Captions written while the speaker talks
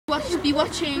Be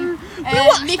watching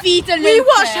Mi Vida Loca. We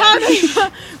watched how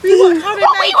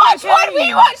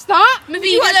We watched that. Mi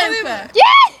Vida Loca.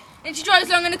 Yeah! And she drives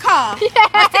along in a car. Yeah.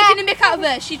 I was taking a mick out of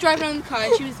her. She's driving along in the car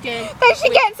and she was going. Then she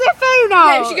gets her phone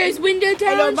out. No, she goes window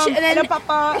down. Hello, Mum. And then, Hello,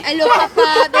 Papa. Hello,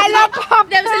 Papa. Hello, Papa.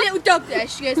 There was a little dog there.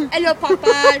 She goes, hello,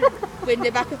 Papa.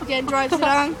 Window back up again, drives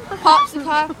along, parks the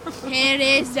car. Here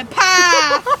is the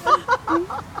path.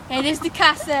 Here is the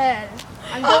castle.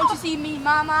 I'm going to see me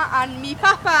mama and me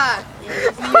papa. Here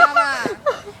is me mama.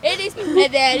 There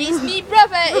is me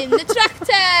brother in the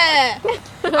tractor.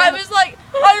 I was like,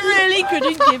 I really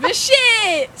couldn't give a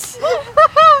shit.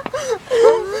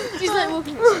 She's like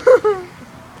walking.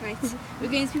 Right, we're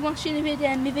going to be watching a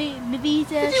video. Mi Vida.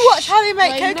 Did you watch how they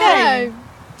make cocaine?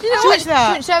 Did you not watch that?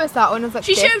 She didn't show us that one. I was like,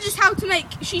 She showed us how to make.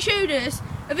 She showed us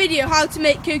a video how to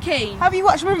make cocaine. Have you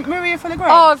watched Maria Full of Grace?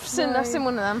 Oh, I've seen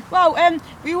one of them. Well,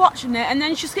 we were watching it and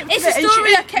then she skipped It's a bit. a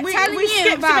story I kept we telling you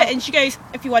skipped about. a bit and she goes,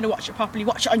 if you want to watch it properly,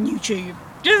 watch it on YouTube.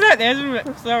 Just like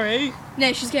this. Sorry.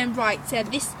 No, she's going right.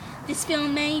 This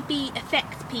film may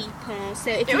affect people. So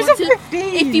if It you was want a to,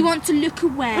 15. if you want to look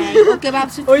away or go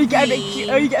out of Or you get a queasy,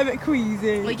 bit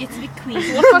queasy. or you get a bit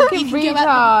queasy, You're fucking you can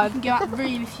retard. go out the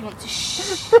room if you want to.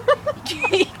 Shh.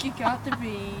 You can go out the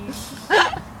room.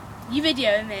 You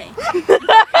videoing me?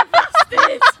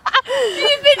 Bastard.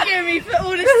 You videoing me for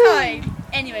all this time?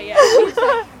 Anyway, yeah.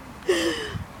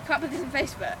 Can't put this on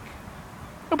Facebook.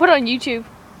 I'll put it on YouTube.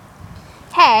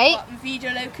 Hey. What,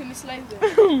 Video Loca Miss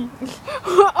Logan?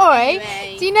 Alright.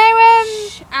 Anyway. Do you know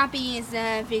Abby is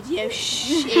video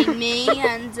in me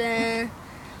and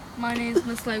my name's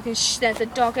Miss Logan. There's a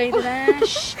dog over there.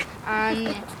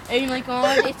 And oh my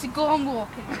god, it's a gone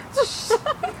walking.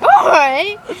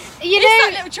 Alright. You It's that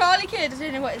know little Charlie kid. I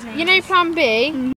don't know what his name is. Plan B?